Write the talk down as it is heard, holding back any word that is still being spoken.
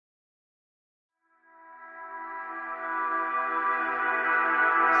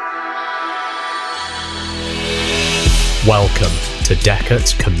Welcome to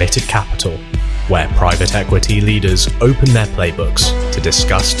Dechert's Committed Capital, where private equity leaders open their playbooks to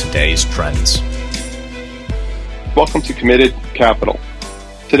discuss today's trends. Welcome to Committed Capital.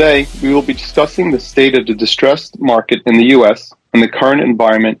 Today, we will be discussing the state of the distressed market in the U.S. and the current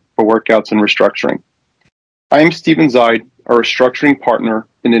environment for workouts and restructuring. I am Stephen Zide, a restructuring partner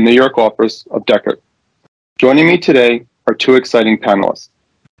in the New York office of Dechert. Joining me today are two exciting panelists,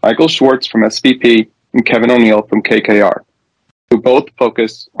 Michael Schwartz from SVP and Kevin O'Neill from KKR, who both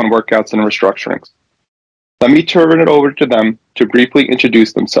focus on workouts and restructurings. Let me turn it over to them to briefly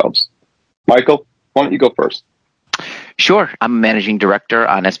introduce themselves. Michael, why don't you go first? Sure. I'm a managing director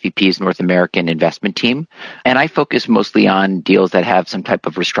on SVP's North American investment team, and I focus mostly on deals that have some type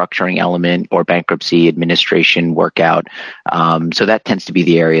of restructuring element or bankruptcy administration workout. So that tends to be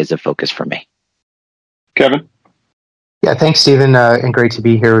the areas of focus for me. Kevin? Yeah, thanks, Stephen, and great to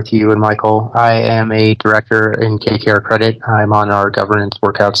be here with you and Michael. I am a director in KKR Credit. I'm on our governance,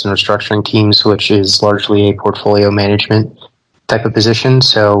 workouts, and restructuring teams, which is largely a portfolio management type of position.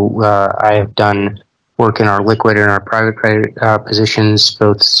 So I have done work in our liquid and our private credit positions,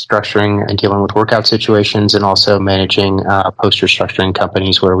 both structuring and dealing with workout situations, and also managing post-restructuring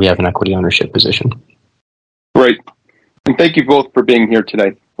companies where we have an equity ownership position. Great. And thank you both for being here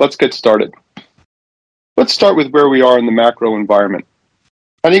today. Let's get started. Let's start with where we are in the macro environment.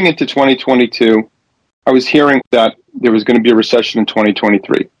 Heading into 2022, I was hearing that there was going to be a recession in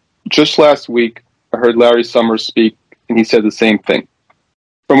 2023. Just last week, I heard Larry Summers speak, and he said the same thing.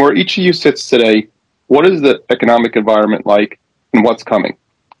 From where each of you sits today, what is the economic environment like, and what's coming?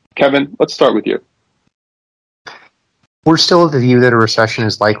 Kevin, let's start with you. We're still of the view that a recession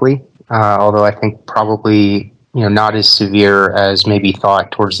is likely, although I think probably not as severe as maybe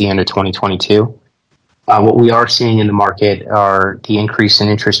thought towards the end of 2022. What we are seeing in the market are the increase in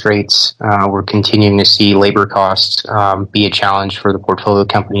interest rates. We're continuing to see labor costs be a challenge for the portfolio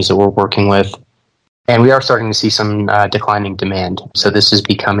companies that we're working with. And we are starting to see some declining demand. So this is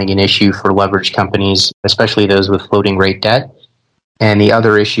becoming an issue for leveraged companies, especially those with floating rate debt. And the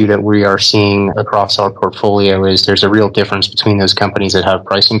other issue that we are seeing across our portfolio is there's a real difference between those companies that have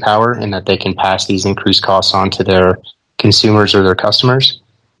pricing power and that they can pass these increased costs on to their consumers or their customers,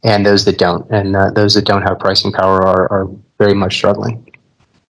 and those that don't. And those that don't have pricing power are very much struggling.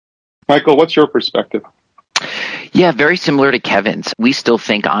 Michael, what's your perspective? Yeah, very similar to Kevin's. We still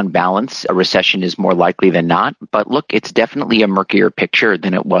think on balance a recession is more likely than not. But look, it's definitely a murkier picture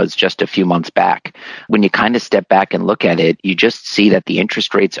than it was just a few months back. When you kind of step back and look at it, you just see that the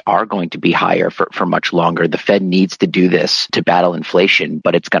interest rates are going to be higher for much longer. The Fed needs to do this to battle inflation,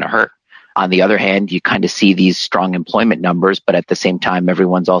 but it's going to hurt. On the other hand, you kind of see these strong employment numbers, but at the same time,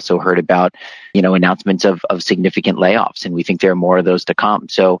 everyone's also heard about, announcements of significant layoffs, and we think there are more of those to come.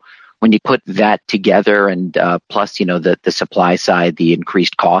 So when you put that together and plus, the supply side, the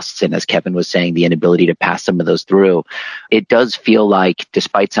increased costs, and as Kevin was saying, the inability to pass some of those through, it does feel like,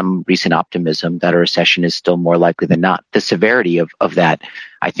 despite some recent optimism, that a recession is still more likely than not. The severity of that,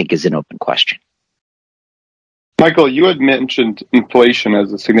 I think, is an open question. Michael, you had mentioned inflation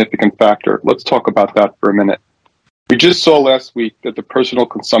as a significant factor. Let's talk about that for a minute. We just saw last week that the Personal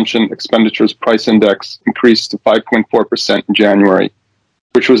Consumption Expenditures Price Index increased to 5.4% in January,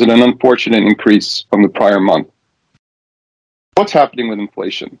 which was an unfortunate increase from the prior month. What's happening with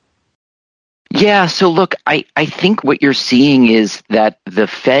inflation? Yeah, so look, I think what you're seeing is that the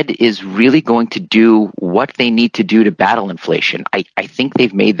Fed is really going to do what they need to do to battle inflation. I think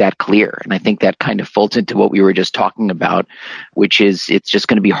they've made that clear, and I think that kind of folds into what we were just talking about, which is it's just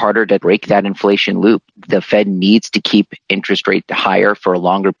going to be harder to break that inflation loop. The Fed needs to keep interest rate higher for a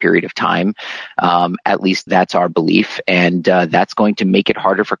longer period of time. At least that's our belief, and that's going to make it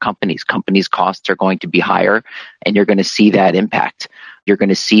harder for companies. Companies' costs are going to be higher, and you're going to see that impact. You're going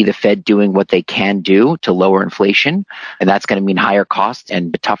to see the Fed doing what they can do to lower inflation, and that's going to mean higher costs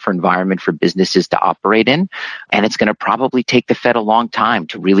and a tougher environment for businesses to operate in. And it's going to probably take the Fed a long time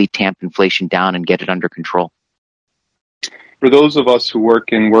to really tamp inflation down and get it under control. For those of us who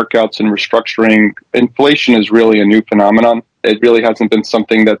work in workouts and restructuring, inflation is really a new phenomenon. It really hasn't been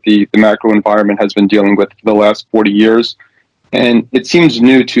something that the macro environment has been dealing with for the last 40 years. And it seems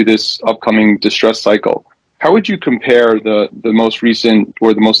new to this upcoming distress cycle. How would you compare the most recent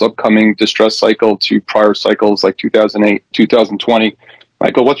or the most upcoming distress cycle to prior cycles like 2008, 2020?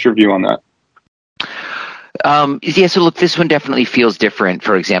 Michael, what's your view on that? So look, this one definitely feels different,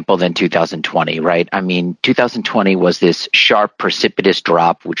 for example, than 2020, right? I mean, 2020 was this sharp, precipitous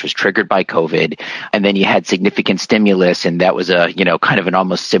drop, which was triggered by COVID. And then you had significant stimulus, and that was a, kind of an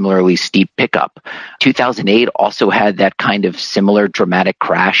almost similarly steep pickup. 2008 also had that kind of similar dramatic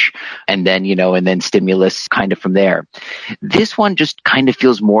crash, and then, and then stimulus kind of from there. This one just kind of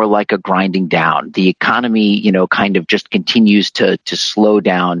feels more like a grinding down. The economy, kind of just continues to slow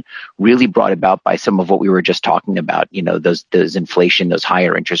down, really brought about by some of what we were just talking about, those inflation, those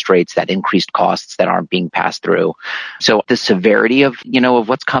higher interest rates, that increased costs that aren't being passed through. So the severity of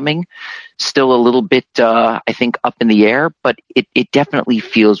what's coming, still a little bit, I think, up in the air, but it definitely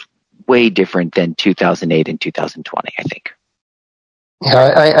feels way different than 2008 and 2020, I think. Yeah,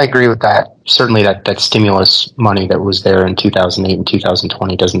 I agree with that. Certainly that stimulus money that was there in 2008 and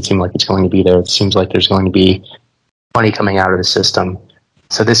 2020 doesn't seem like it's going to be there. It seems like there's going to be money coming out of the system.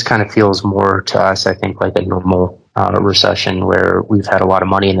 So this kind of feels more to us, I think, like a normal recession where we've had a lot of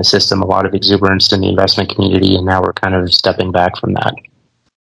money in the system, a lot of exuberance in the investment community, and now we're kind of stepping back from that.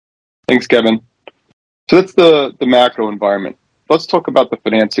 Thanks, Kevin. So that's the macro environment. Let's talk about the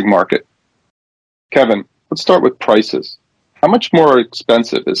financing market. Kevin, let's start with prices. How much more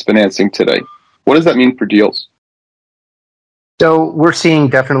expensive is financing today? What does that mean for deals? So we're seeing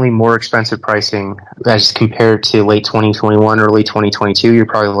definitely more expensive pricing as compared to late 2021, early 2022. You're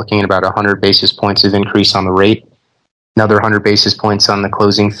probably looking at about 100 basis points of increase on the rate, another 100 basis points on the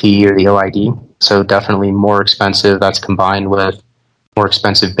closing fee or the OID. So definitely more expensive. That's combined with more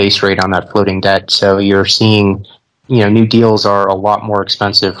expensive base rate on that floating debt. So you're seeing, new deals are a lot more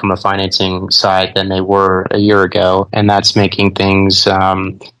expensive from a financing side than they were a year ago. And that's making things,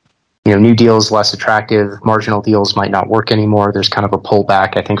 new deals less attractive. Marginal deals might not work anymore. There's kind of a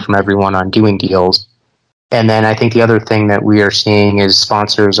pullback, I think, from everyone on doing deals. And then I think the other thing that we are seeing is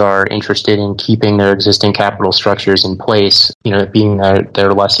sponsors are interested in keeping their existing capital structures in place, being that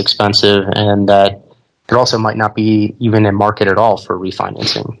they're less expensive and that there also might not be even a market at all for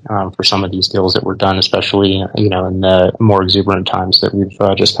refinancing for some of these deals that were done, especially, in the more exuberant times that we've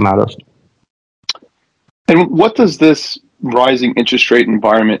just come out of. And what does this rising interest rate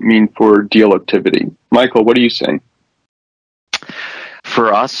environment mean for deal activity? Michael, what are you saying?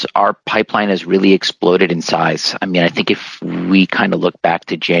 For us, our pipeline has really exploded in size. I mean, I think if we kind of look back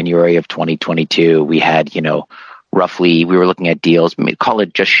to January of 2022, we had, roughly, we were looking at deals, call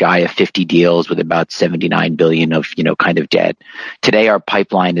it just shy of 50 deals with about 79 billion of, kind of debt. Today, our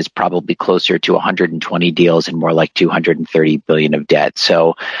pipeline is probably closer to 120 deals and more like 230 billion of debt.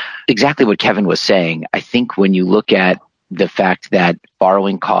 So exactly what Kevin was saying, I think when you look at the fact that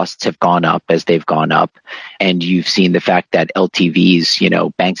borrowing costs have gone up as they've gone up, and you've seen the fact that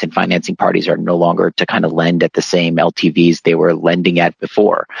LTVs, banks and financing parties are no longer to kind of lend at the same LTVs they were lending at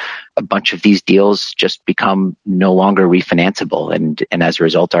before. A bunch of these deals just become no longer refinanceable, and as a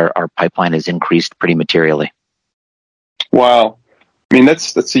result, our pipeline has increased pretty materially. Wow. I mean,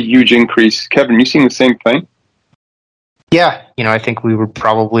 that's a huge increase. Kevin, you seeing the same thing? Yeah, I think we were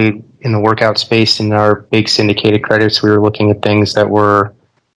probably in the workout space in our big syndicated credits. We were looking at things that were,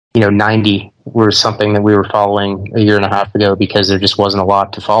 90 were something that we were following a year and a half ago because there just wasn't a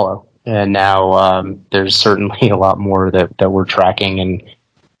lot to follow. And now there's certainly a lot more that we're tracking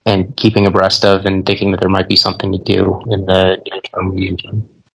and keeping abreast of and thinking that there might be something to do in the near term, medium term.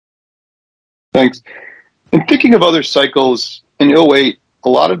 Thanks. And thinking of other cycles, in 2008, a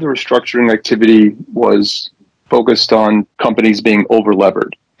lot of the restructuring activity was focused on companies being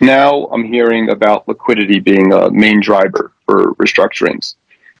over-levered. Now I'm hearing about liquidity being a main driver for restructurings.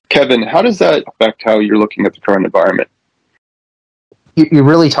 Kevin, how does that affect how you're looking at the current environment? You're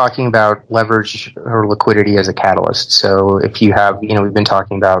really talking about leverage or liquidity as a catalyst. So if you have, we've been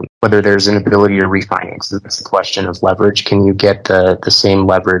talking about whether there's an ability to refinance. That's the question of leverage. Can you get the same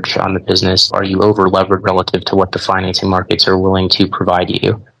leverage on the business? Are you over-levered relative to what the financing markets are willing to provide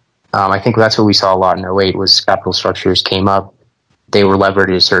you? I think that's what we saw a lot in 2008 was capital structures came up. They were levered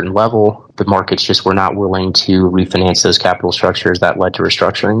at a certain level. The markets just were not willing to refinance those capital structures. That led to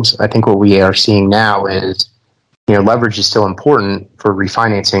restructurings. I think what we are seeing now is, leverage is still important for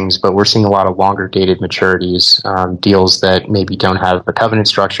refinancings, but we're seeing a lot of longer dated maturities, deals that maybe don't have a covenant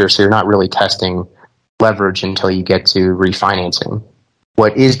structure. So you're not really testing leverage until you get to refinancing.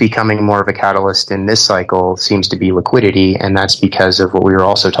 What is becoming more of a catalyst in this cycle seems to be liquidity, and that's because of what we were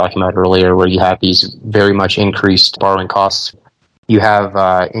also talking about earlier, where you have these very much increased borrowing costs. You have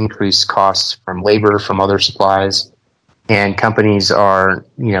increased costs from labor, from other supplies, and companies are,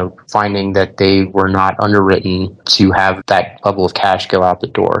 finding that they were not underwritten to have that level of cash go out the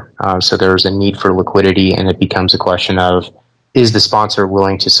door. So there's a need for liquidity, and it becomes a question of, is the sponsor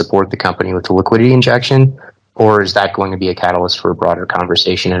willing to support the company with a liquidity injection, or is that going to be a catalyst for a broader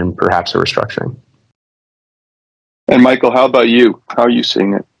conversation and perhaps a restructuring? And Michael, how about you? How are you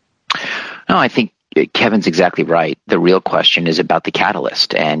seeing it? No, I think Kevin's exactly right. The real question is about the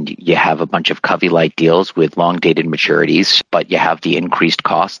catalyst. And you have a bunch of Covey-like deals with long-dated maturities, but you have the increased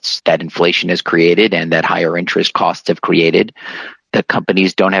costs that inflation has created and that higher interest costs have created. The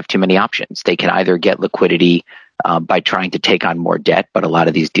companies don't have too many options. They can either get liquidity by trying to take on more debt, but a lot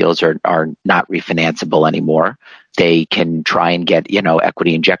of these deals are not refinanceable anymore. They can try and get,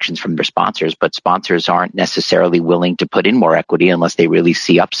 equity injections from their sponsors, but sponsors aren't necessarily willing to put in more equity unless they really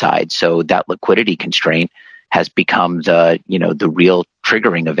see upside. So that liquidity constraint has become the real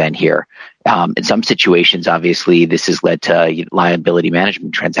triggering event here. In some situations, obviously, this has led to liability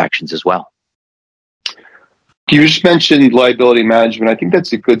management transactions as well. You just mentioned liability management. I think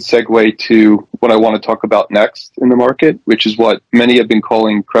that's a good segue to what I want to talk about next in the market, which is what many have been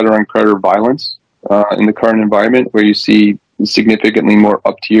calling creditor-on-creditor violence in the current environment, where you see significantly more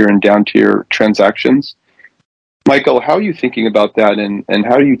up-tier and down-tier transactions. Michael, how are you thinking about that, and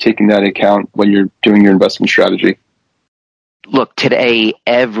how are you taking that into account when you're doing your investment strategy? Look, today,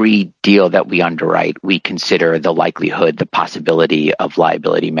 every deal that we underwrite, we consider the likelihood, the possibility of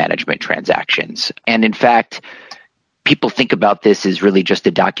liability management transactions. And in fact, people think about this as really just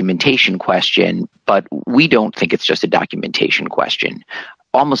a documentation question, but we don't think it's just a documentation question.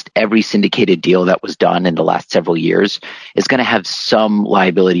 Almost every syndicated deal that was done in the last several years is going to have some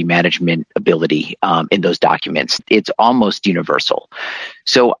liability management ability in those documents. It's almost universal.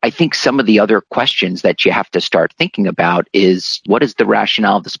 So I think some of the other questions that you have to start thinking about is, what is the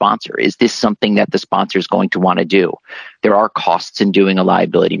rationale of the sponsor? Is this something that the sponsor is going to want to do? There are costs in doing a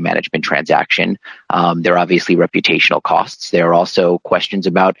liability management transaction. There are obviously reputational costs. There are also questions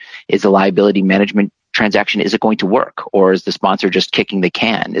about, is a liability management transaction, is it going to work, or is the sponsor just kicking the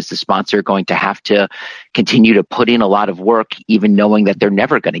can? Is the sponsor going to have to continue to put in a lot of work, even knowing that they're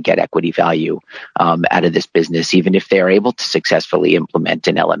never going to get equity value out of this business, even if they are able to successfully implement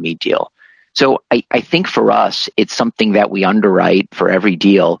an LME deal? So I think for us, it's something that we underwrite for every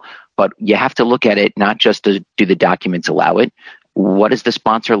deal, but you have to look at it not just to do the documents allow it. What is the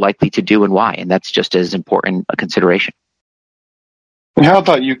sponsor likely to do and why? And that's just as important a consideration. And how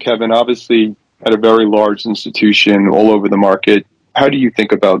about you, Kevin? Obviously, at a very large institution all over the market, how do you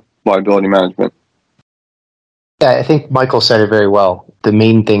think about liability management? Yeah, I think Michael said it very well. The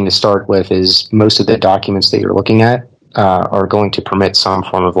main thing to start with is most of the documents that you're looking at are going to permit some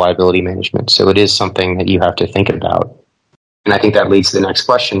form of liability management. So it is something that you have to think about. And I think that leads to the next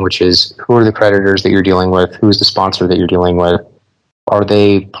question, which is, who are the creditors that you're dealing with? Who is the sponsor that you're dealing with? Are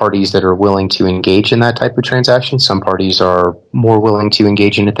they parties that are willing to engage in that type of transaction? Some parties are more willing to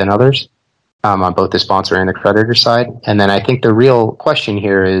engage in it than others. On both the sponsor and the creditor side. And then I think the real question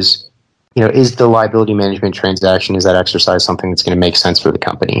here is, is the liability management transaction, is that exercise something that's going to make sense for the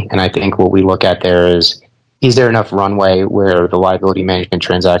company? And I think what we look at there is there enough runway where the liability management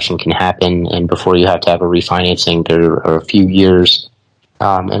transaction can happen, and before you have to have a refinancing, there are a few years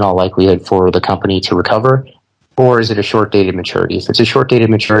in all likelihood for the company to recover? Or is it a short-dated maturity? If it's a short-dated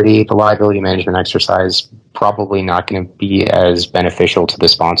maturity, the liability management exercise probably not going to be as beneficial to the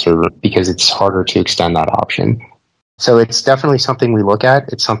sponsor because it's harder to extend that option. So it's definitely something we look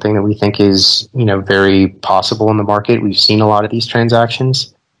at. It's something that we think is, very possible in the market. We've seen a lot of these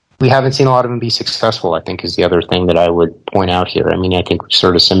transactions. We haven't seen a lot of them be successful, I think, is the other thing that I would point out here. I mean, I think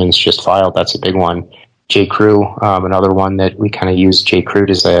Serta Simmons just filed. That's a big one. J.Crew, another one that we kind of use J.Crew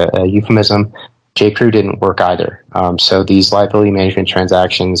as a euphemism. J.Crew didn't work either. So these liability management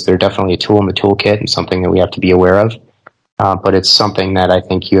transactions, they're definitely a tool in the toolkit and something that we have to be aware of. But it's something that I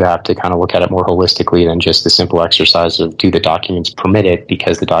think you have to kind of look at it more holistically than just the simple exercise of, do the documents permit it,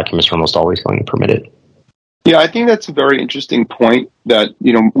 because the documents are almost always going to permit it. Yeah, I think that's a very interesting point that,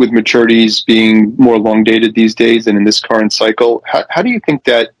 with maturities being more long dated these days and in this current cycle, how do you think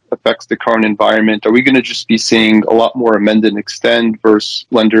that affects the current environment? Are we going to just be seeing a lot more amend and extend versus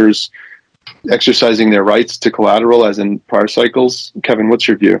lenders exercising their rights to collateral as in prior cycles? Kevin, what's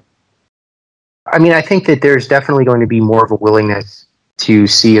your view? I mean, I think that there's definitely going to be more of a willingness to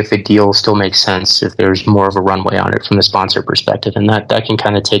see if a deal still makes sense, if there's more of a runway on it from the sponsor perspective. And that can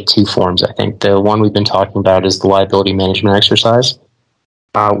kind of take two forms, I think. The one we've been talking about is the liability management exercise,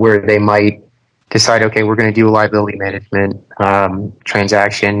 where they might decide, okay, we're going to do a liability management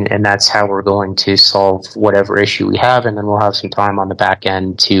transaction, and that's how we're going to solve whatever issue we have, and then we'll have some time on the back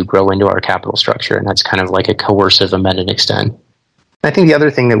end to grow into our capital structure, and that's kind of like a coercive amend and extend. I think the other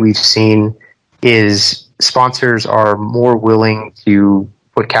thing that we've seen is sponsors are more willing to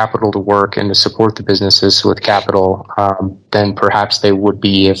put capital to work and to support the businesses with capital than perhaps they would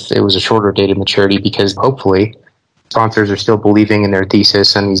be if it was a shorter dated maturity, because hopefully sponsors are still believing in their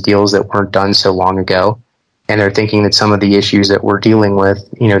thesis and these deals that weren't done so long ago. And they're thinking that some of the issues that we're dealing with,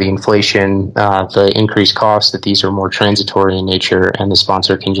 the inflation, the increased costs, that these are more transitory in nature, and the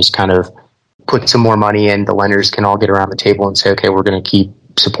sponsor can just kind of put some more money in. The lenders can all get around the table and say, okay, we're going to keep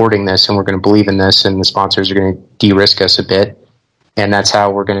supporting this and we're going to believe in this, and the sponsors are going to de-risk us a bit. And that's how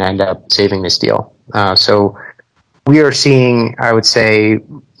we're going to end up saving this deal. So we are seeing, I would say,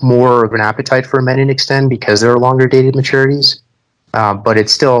 more of an appetite for amend and extend because there are longer dated maturities. But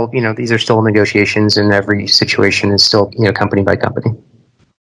it's still, these are still negotiations, and every situation is still, company by company.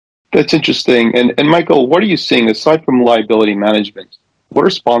 That's interesting. And Michael, what are you seeing aside from liability management? What are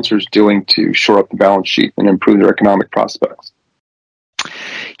sponsors doing to shore up the balance sheet and improve their economic prospects?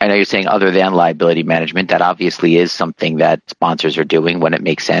 I know you're saying other than liability management. That obviously is something that sponsors are doing when it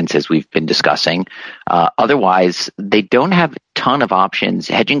makes sense, as we've been discussing. Otherwise, they don't have a ton of options.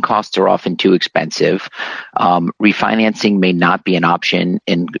 Hedging costs are often too expensive. Refinancing may not be an option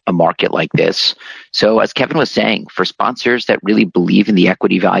in a market like this. So as Kevin was saying, for sponsors that really believe in the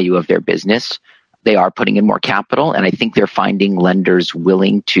equity value of their business, they are putting in more capital, and I think they're finding lenders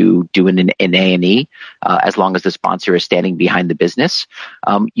willing to do an A&E as long as the sponsor is standing behind the business.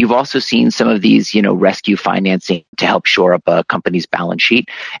 You've also seen some of these, rescue financing to help shore up a company's balance sheet,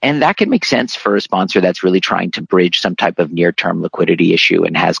 and that can make sense for a sponsor that's really trying to bridge some type of near-term liquidity issue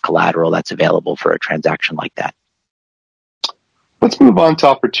and has collateral that's available for a transaction like that. Let's move on to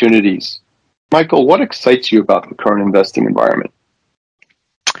opportunities. Michael, what excites you about the current investing environment?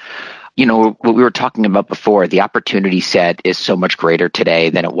 What we were talking about before, the opportunity set is so much greater today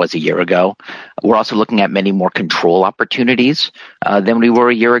than it was a year ago. We're also looking at many more control opportunities than we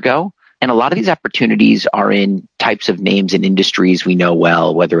were a year ago. And a lot of these opportunities are in types of names and industries we know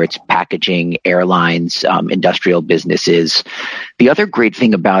well, whether it's packaging, airlines, industrial businesses. The other great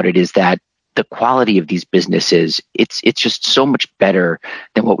thing about it is that the quality of these businesses, it's just so much better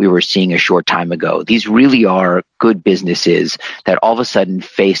than what we were seeing a short time ago. These really are good businesses that all of a sudden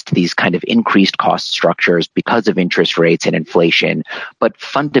faced these kind of increased cost structures because of interest rates and inflation, but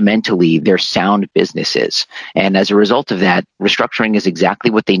fundamentally they're sound businesses. And as a result of that, restructuring is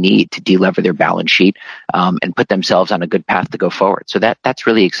exactly what they need to delever their balance sheet and put themselves on a good path to go forward. So that's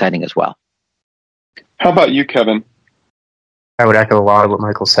really exciting as well. How about you, Kevin? I would echo a lot of what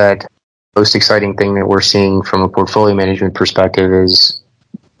Michael said. Most exciting thing that we're seeing from a portfolio management perspective is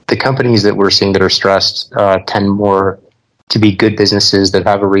the companies that we're seeing that are stressed tend more to be good businesses that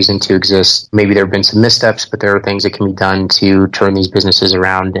have a reason to exist. Maybe there have been some missteps, but there are things that can be done to turn these businesses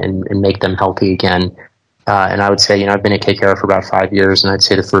around and make them healthy again. And I would say, I've been at KKR for about 5 years, and I'd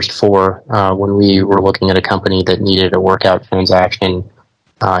say the first 4, when we were looking at a company that needed a workout transaction,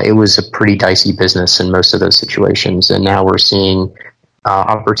 it was a pretty dicey business in most of those situations. And now we're seeing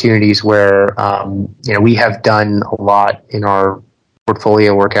opportunities where, we have done a lot in our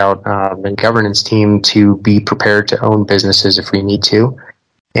portfolio workout and governance team to be prepared to own businesses if we need to.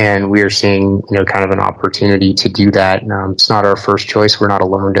 And we are seeing, kind of an opportunity to do that. It's not our first choice. We're not a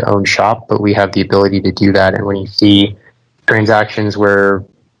loan to own shop, but we have the ability to do that. And when you see transactions where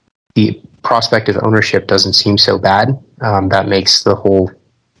the prospect of ownership doesn't seem so bad, that makes the whole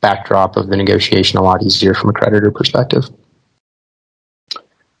backdrop of the negotiation a lot easier from a creditor perspective.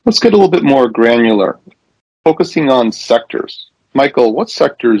 Let's get a little bit more granular, focusing on sectors. Michael, what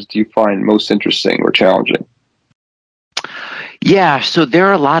sectors do you find most interesting or challenging? Yeah, so there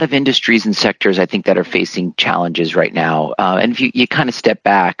are a lot of industries and sectors I think that are facing challenges right now. And if you kind of step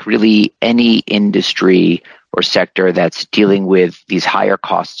back, really any industry or sector that's dealing with these higher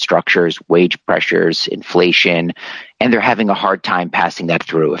cost structures, wage pressures, inflation, and they're having a hard time passing that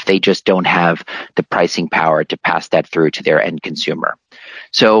through if they just don't have the pricing power to pass that through to their end consumer.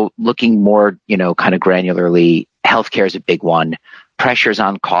 So looking more, kind of granularly, healthcare is a big one. Pressures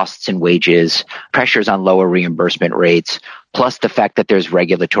on costs and wages, pressures on lower reimbursement rates, plus the fact that there's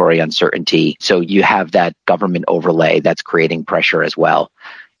regulatory uncertainty. So you have that government overlay that's creating pressure as well.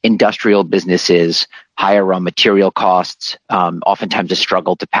 Industrial businesses, higher raw material costs, oftentimes a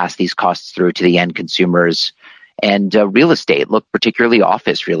struggle to pass these costs through to the end consumers. And real estate, look, particularly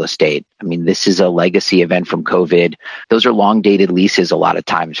office real estate. I mean, this is a legacy event from COVID. Those are long dated leases a lot of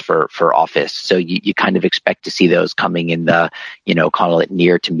times for office. So you kind of expect to see those coming in the, call it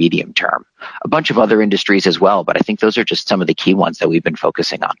near to medium term. A bunch of other industries as well, but I think those are just some of the key ones that we've been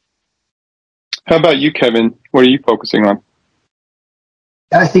focusing on. How about you, Kevin? What are you focusing on?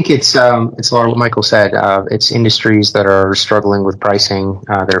 I think it's a lot of what Michael said. It's industries that are struggling with pricing,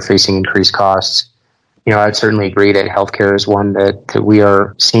 that are facing increased costs. I'd certainly agree that healthcare is one that we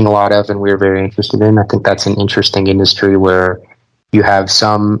are seeing a lot of and we're very interested in. I think that's an interesting industry where you have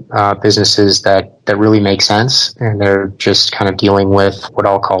some businesses that really make sense, and they're just kind of dealing with what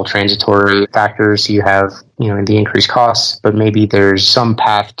I'll call transitory factors. You have, the increased costs, but maybe there's some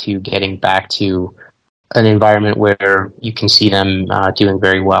path to getting back to an environment where you can see them doing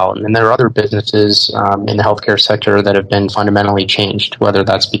very well. And then there are other businesses in the healthcare sector that have been fundamentally changed, whether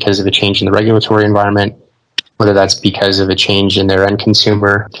that's because of a change in the regulatory environment, whether that's because of a change in their end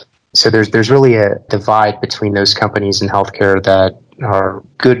consumer. So there's really a divide between those companies in healthcare that are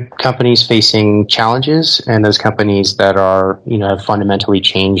good companies facing challenges and those companies that are, have fundamentally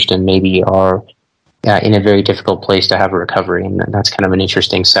changed and maybe are in a very difficult place to have a recovery. And that's kind of an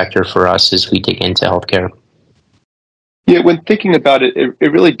interesting sector for us as we dig into healthcare. Yeah, when thinking about it,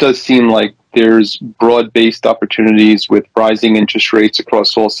 it really does seem like there's broad-based opportunities with rising interest rates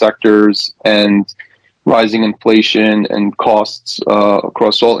across all sectors and rising inflation and costs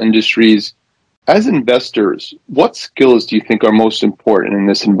across all industries. As investors, what skills do you think are most important in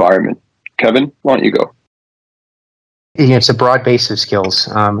this environment? Kevin, why don't you go? It's a broad base of skills,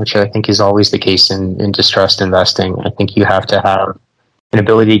 which I think is always the case in distressed investing. I think you have to have an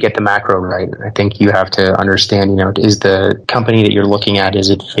ability to get the macro right. I think you have to understand, is the company that you're looking at, is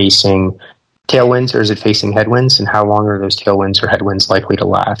it facing tailwinds or is it facing headwinds? And how long are those tailwinds or headwinds likely to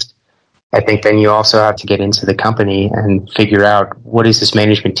last? I think then you also have to get into the company and figure out, what does this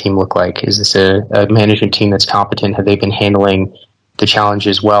management team look like? Is this a management team that's competent? Have they been handling the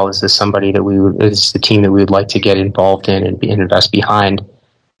challenges well? Is this somebody that is the team that we would like to get involved in and invest behind?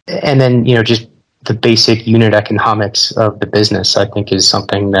 And then, just the basic unit economics of the business, I think, is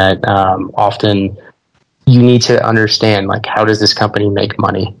something that often you need to understand, like, how does this company make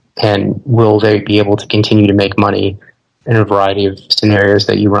money? And will they be able to continue to make money in a variety of scenarios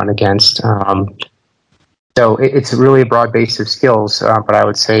that you run against? So it's really a broad base of skills, but I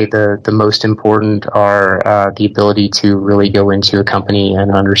would say the most important are the ability to really go into a company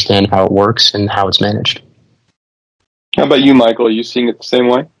and understand how it works and how it's managed. How about you, Michael? Are you seeing it the same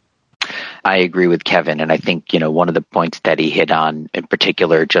way? I agree with Kevin, and I think one of the points that he hit on in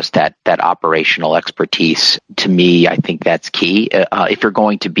particular, just that operational expertise. To me, I think that's key. If you're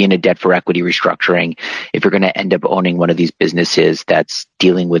going to be in a debt for equity restructuring, if you're going to end up owning one of these businesses that's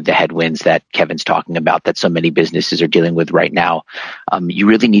dealing with the headwinds that Kevin's talking about, that so many businesses are dealing with right now, you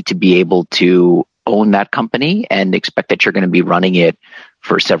really need to be able to own that company and expect that you're going to be running it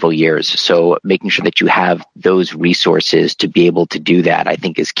for several years. So making sure that you have those resources to be able to do that, I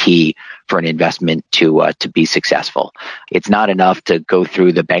think, is key for an investment to be successful. It's not enough to go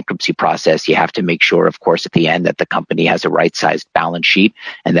through the bankruptcy process. You have to make sure, of course, at the end that the company has a right-sized balance sheet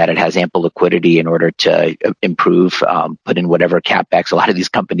and that it has ample liquidity in order to improve, put in whatever CapEx. A lot of these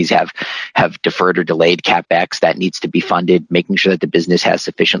companies have deferred or delayed CapEx that needs to be funded, making sure that the business has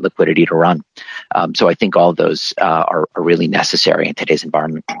sufficient liquidity to run. So I think all of those are really necessary in today's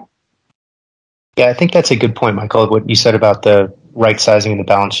environment. Yeah, I think that's a good point, Michael. What you said about the right sizing of the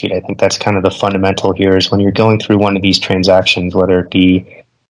balance sheet, I think that's kind of the fundamental here, is when you're going through one of these transactions, whether it be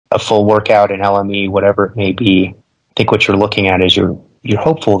a full workout, an LME, whatever it may be, I think what you're looking at is you're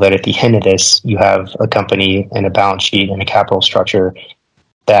hopeful that at the end of this, you have a company and a balance sheet and a capital structure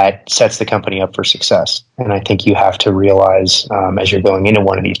that sets the company up for success. And I think you have to realize, as you're going into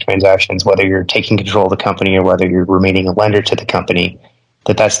one of these transactions, whether you're taking control of the company or whether you're remaining a lender to the company,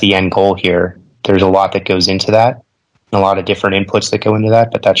 that that's the end goal here. There's a lot that goes into that, and a lot of different inputs that go into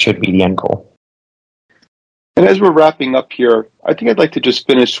that, but that should be the end goal. And as we're wrapping up here, I think I'd like to just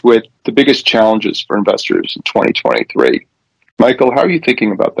finish with the biggest challenges for investors in 2023. Michael, how are you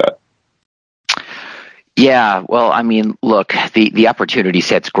thinking about that? Yeah, well, I mean, look, the opportunity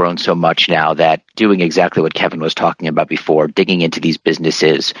set's grown so much now that doing exactly what Kevin was talking about before, digging into these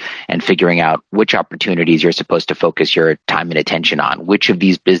businesses and figuring out which opportunities you're supposed to focus your time and attention on, which of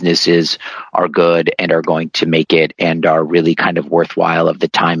these businesses are good and are going to make it and are really kind of worthwhile of the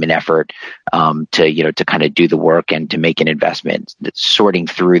time and effort to kind of do the work and to make an investment. Sorting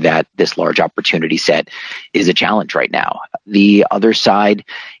through this large opportunity set is a challenge right now. The other side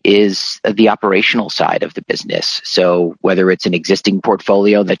is the operational side of the business. So whether it's an existing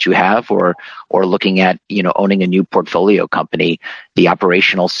portfolio that you have or looking at, owning a new portfolio company, the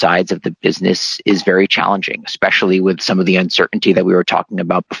operational sides of the business is very challenging, especially with some of the uncertainty that we were talking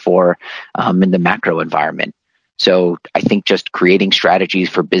about before in the macro environment. So I think just creating strategies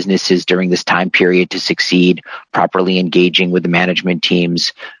for businesses during this time period to succeed, properly engaging with the management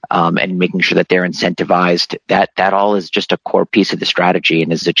teams, and making sure that they're incentivized, that all is just a core piece of the strategy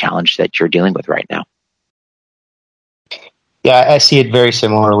and is a challenge that you're dealing with right now. Yeah, I see it very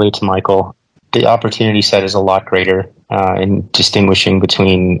similarly to Michael. the opportunity set is a lot greater in distinguishing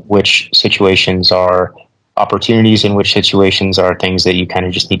between which situations are opportunities and which situations are things that you kind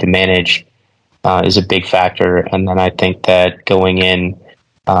of just need to manage is a big factor. And then I think that going in,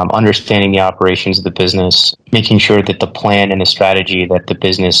 understanding the operations of the business, making sure that the plan and the strategy that the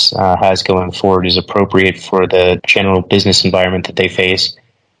business has going forward is appropriate for the general business environment that they face,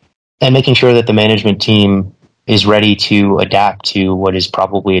 and making sure that the management team is ready to adapt to what is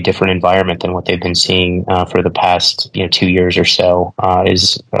probably a different environment than what they've been seeing for the past 2 years or so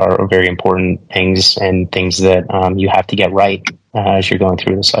are very important things, and things that you have to get right as you're going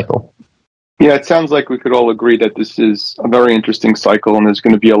through the cycle. Yeah, it sounds like we could all agree that this is a very interesting cycle, and there's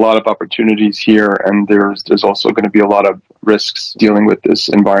going to be a lot of opportunities here, and there's also going to be a lot of risks dealing with this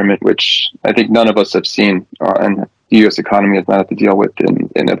environment, which I think none of us have seen, and the U.S. economy has not had to deal with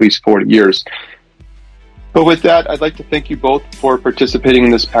in at least 40 years. But with that, I'd like to thank you both for participating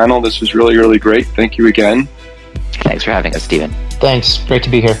in this panel. This was really, really great. Thank you again. Thanks for having us, Stephen. Thanks. Great to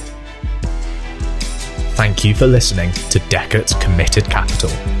be here. Thank you for listening to Dechert's Committed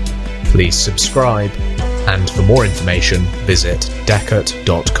Capital. Please subscribe, and for more information, visit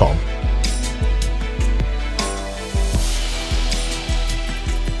dechert.com.